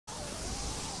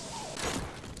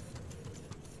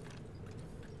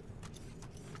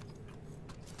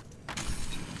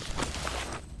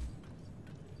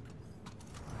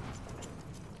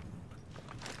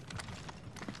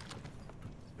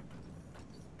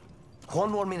One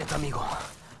more minute, amigo.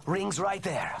 Ring's right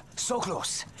there. So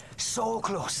close. So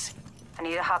close. I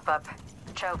need a hop up.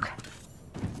 Choke.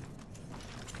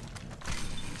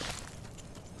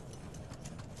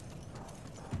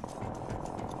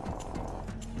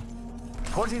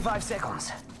 "45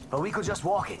 seconds, but we could just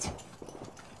walk it."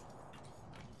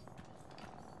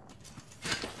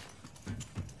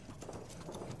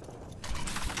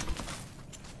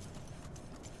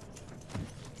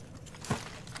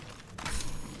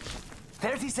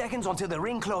 "30 seconds until the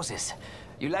ring closes.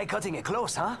 You like cutting it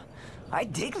close, huh? I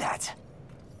dig that.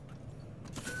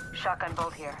 Shotgun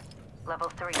bolt here. Level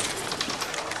 3.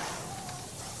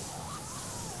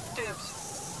 Dibs.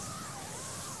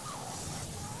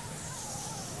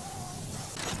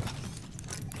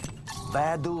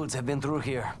 Bad dudes have been through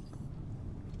here.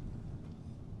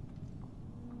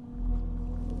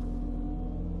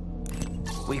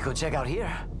 We could check out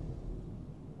here.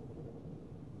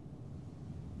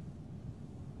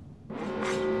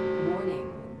 Warning.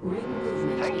 Ring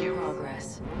movement Thank you. in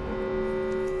progress.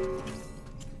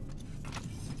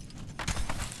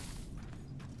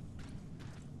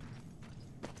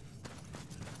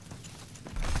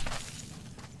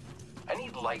 I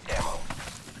need light ammo.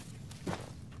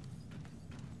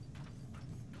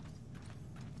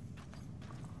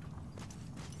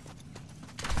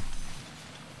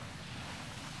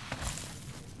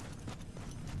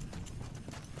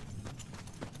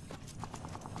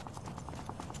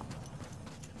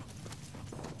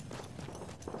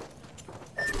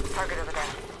 Target over there.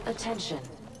 Attention.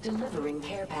 Delivering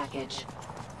care package.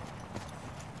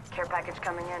 Care package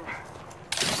coming in.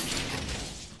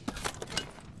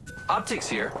 Optics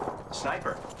here.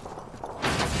 Sniper.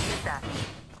 Use that.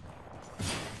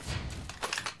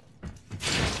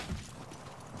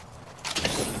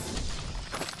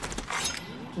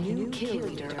 New kill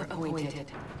leader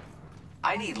appointed.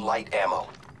 I need light ammo.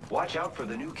 Watch out for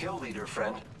the new kill leader,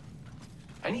 friend.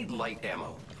 I need light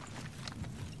ammo.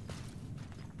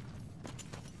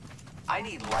 I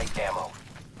need light ammo.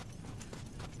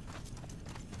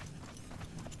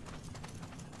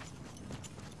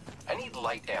 I need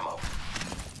light ammo.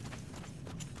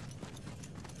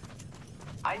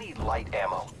 I need light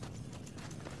ammo.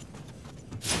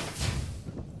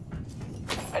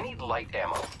 I need light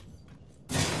ammo.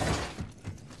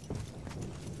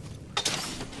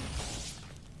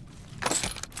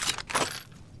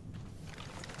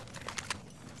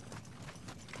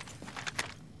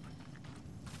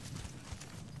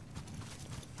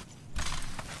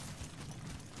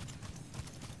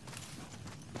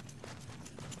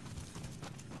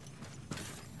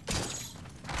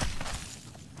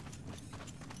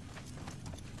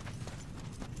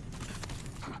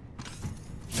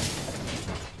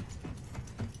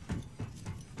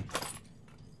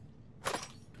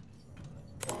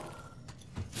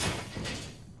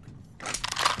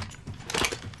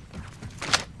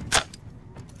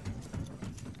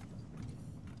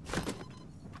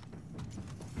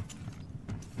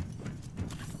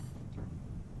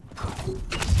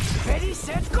 Ready,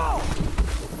 set, go!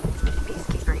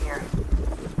 Peacekeeper here.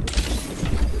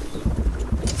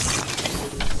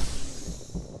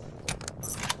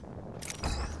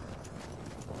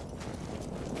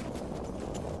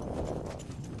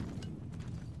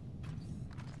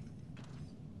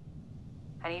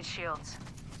 I need shields.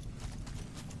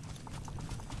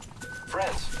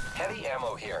 Friends, heavy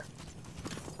ammo here.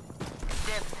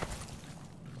 Dibs.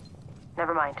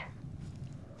 Never mind.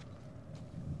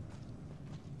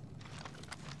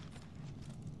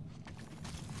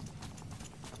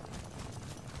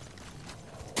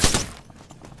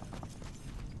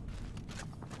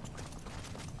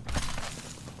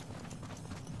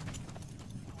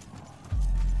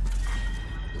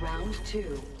 Round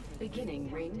 2.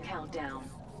 Beginning ring countdown.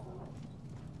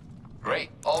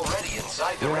 Great, already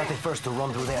inside the We're ring. not the first to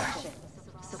run through there.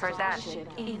 Heard that. Ship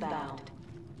inbound.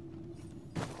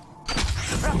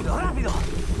 Rápido, rápido!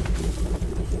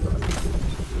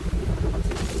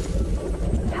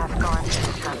 Half gone,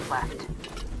 half left.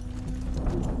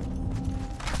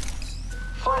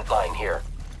 Flatline here.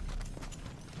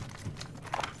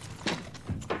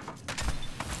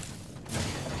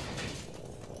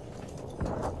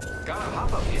 Gotta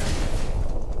hop up here.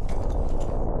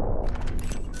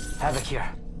 Havoc here.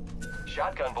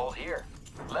 Shotgun bolt here.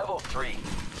 Level 3.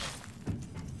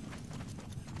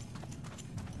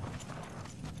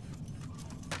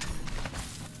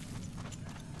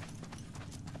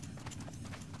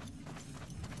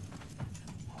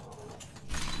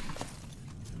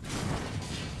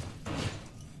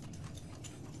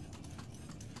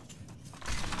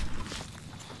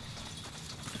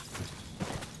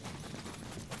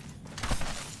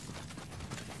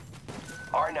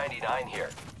 R99 here.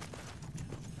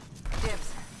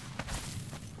 Dibs.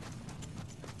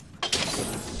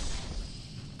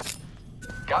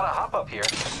 Gotta hop up here.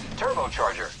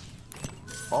 Turbocharger.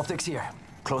 Optics here.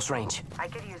 Close range. I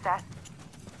could use that.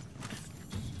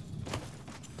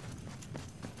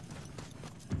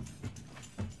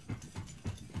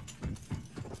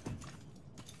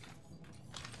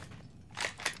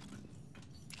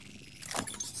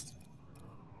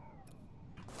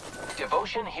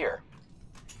 Devotion here.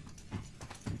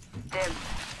 Dibs.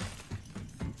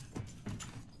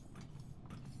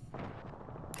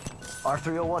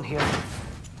 R301 here.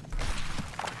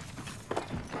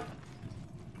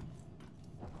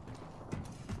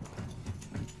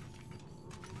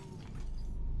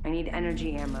 I need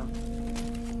energy ammo.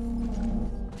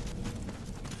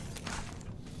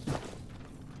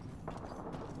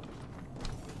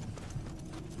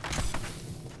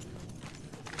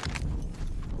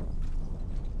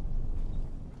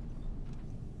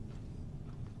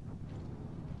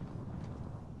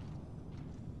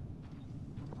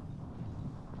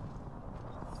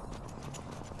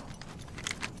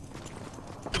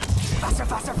 Faster,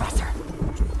 faster, faster.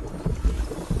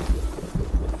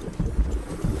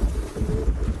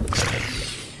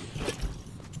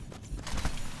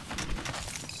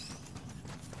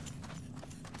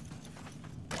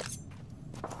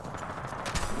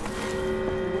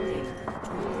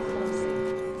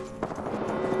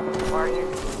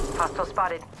 Warriors. Hostile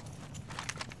spotted.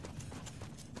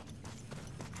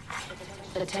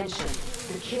 Attention.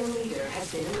 The kill leader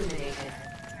has been eliminated.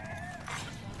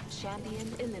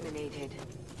 Champion eliminated.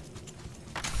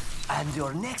 And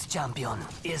your next champion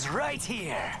is right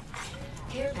here.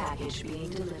 Care package being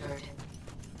delivered.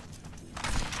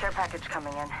 Care package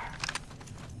coming in.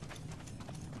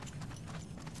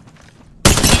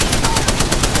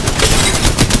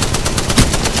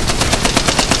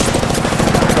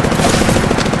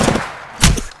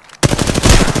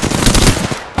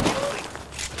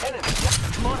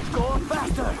 Must go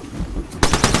faster.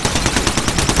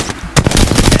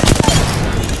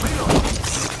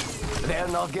 They're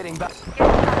not getting back.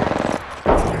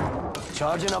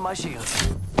 Charging on my shields.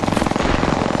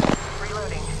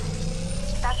 Reloading.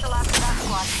 That's the last of that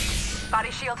squad.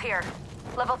 Body shield here.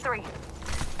 Level 3.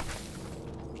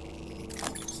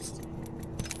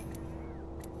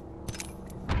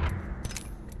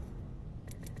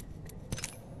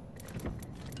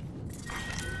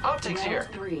 Optics here.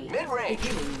 Round 3. Mid-range.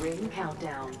 Beginning ring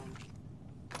countdown.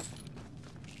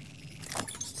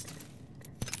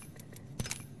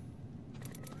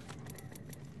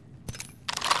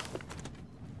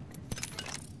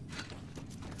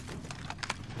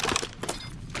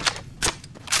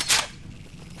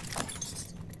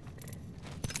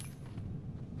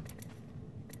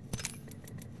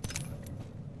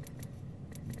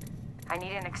 I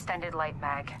need an extended light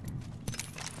mag.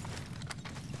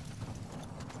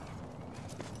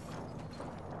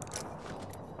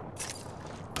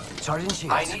 Charging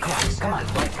shields. I need Come an on, come on.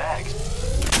 extended light mag.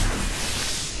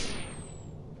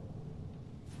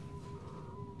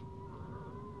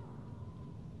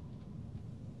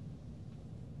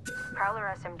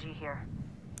 Prowler SMG here.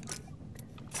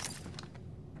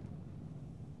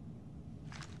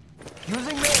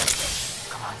 Using me.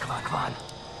 Come on, come on, come on.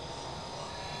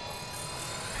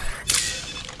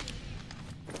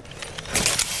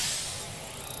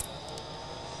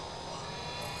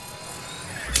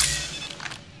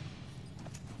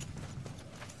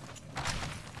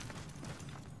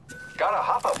 Gotta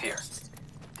hop up here.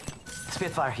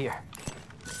 Spitfire here.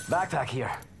 Backpack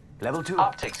here. Level 2.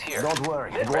 Optics here. Don't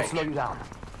worry, it won't Mid-range. slow you down.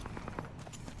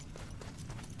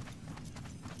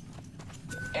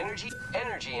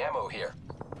 Energy ammo here.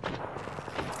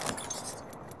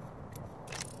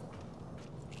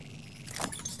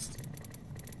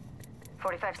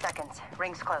 "45 seconds.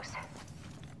 Ring's close."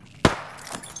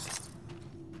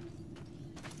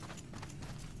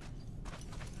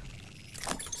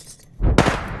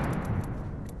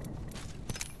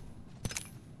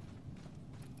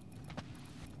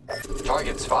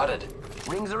 Target spotted.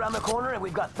 Rings around the corner and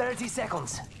we've got 30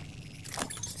 seconds.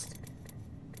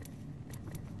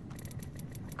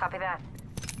 Copy that.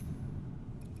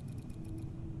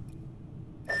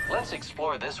 Let's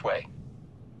explore this way.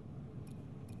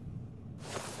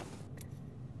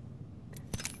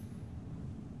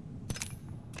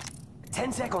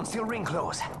 Ten seconds till ring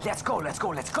close. Let's go, let's go,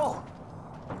 let's go.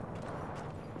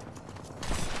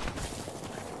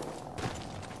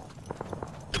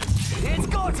 It's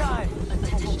go time!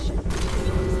 Attention.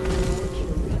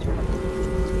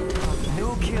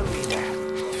 New kill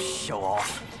leader. Show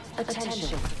off.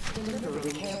 Attention.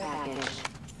 Delivering care package.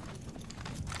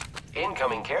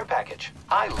 Incoming care package.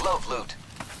 I love loot.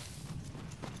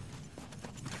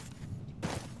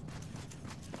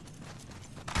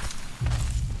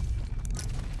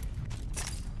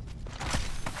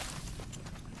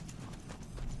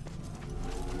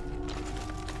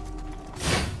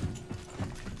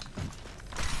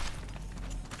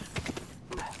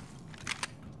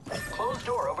 Closed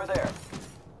door over there.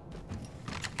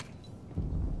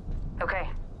 Okay.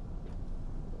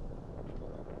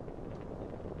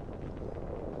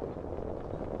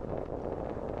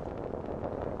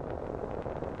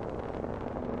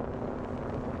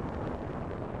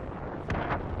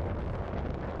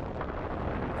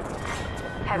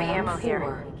 Heavy Round ammo here.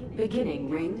 4. Beginning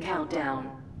ring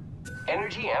countdown.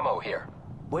 Energy ammo here.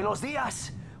 Buenos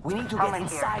dias. We need to Home get in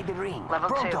here. inside the ring. Level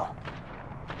 2. Pronto.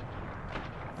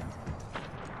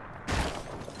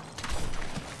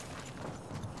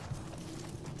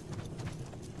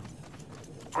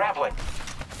 Grappling.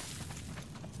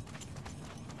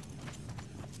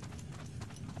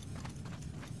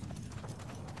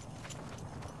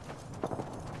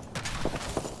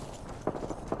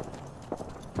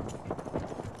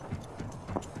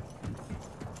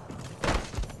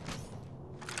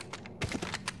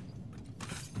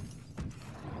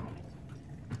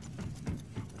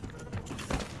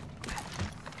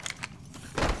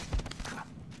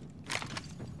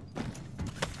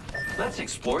 Let's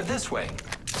explore this way.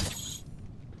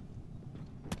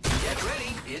 Get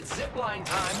ready, it's zipline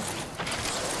time.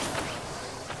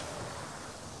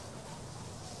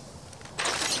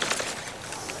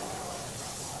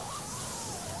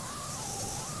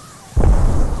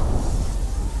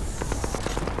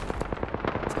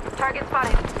 Target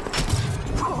spotted.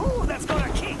 Woohoo, that's got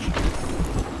a kick.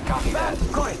 Copy that.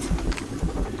 Got it.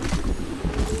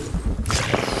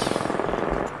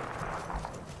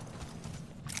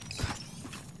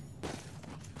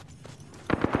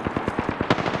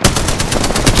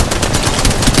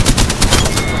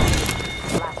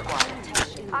 Last squad.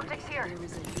 Optics here.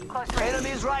 Close range.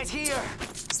 Enemies right here.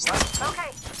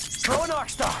 Okay. Throw an arc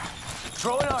star.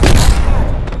 Throw an arc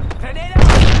star. Grenade out.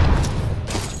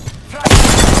 Flash.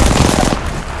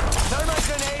 Thermite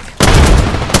grenade.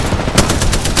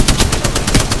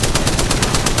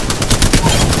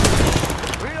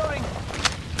 Reloading.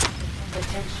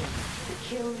 Attention. The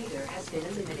kill leader has been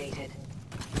eliminated.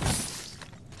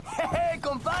 Hey,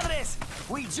 compadres.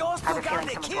 We just I have a took out feeling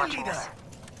the someone's kill watching leader. us.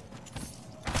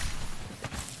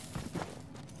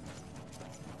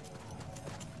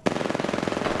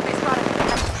 They spotted me.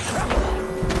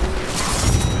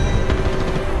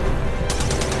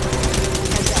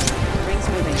 Rings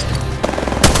moving.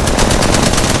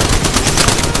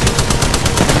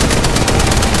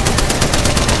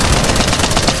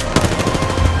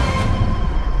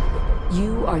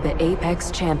 You are the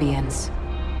Apex Champions.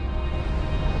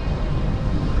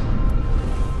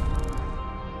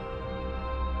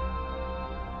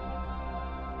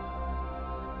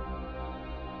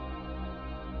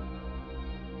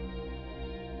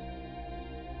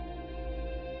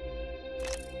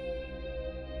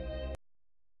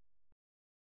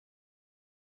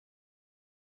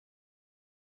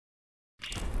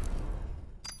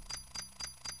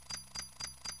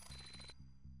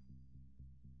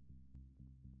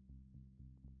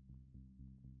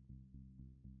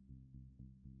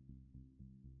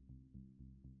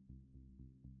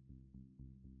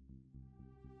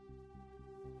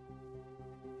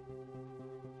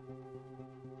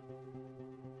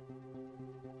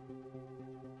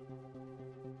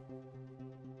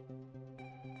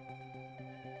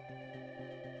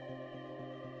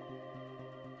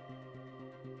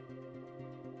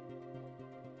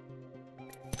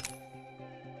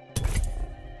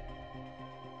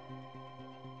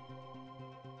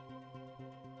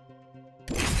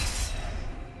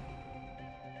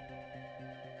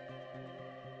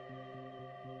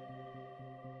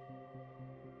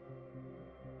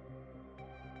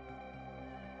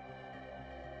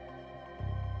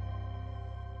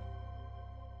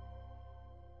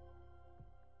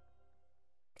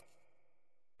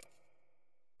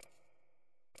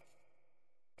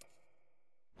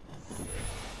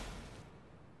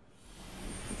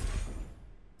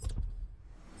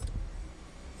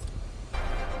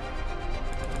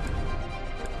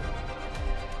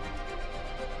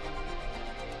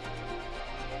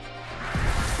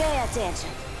 Pay attention.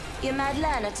 You might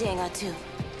learn a thing or two.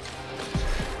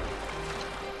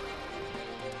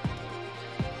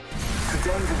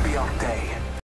 Today will be our day.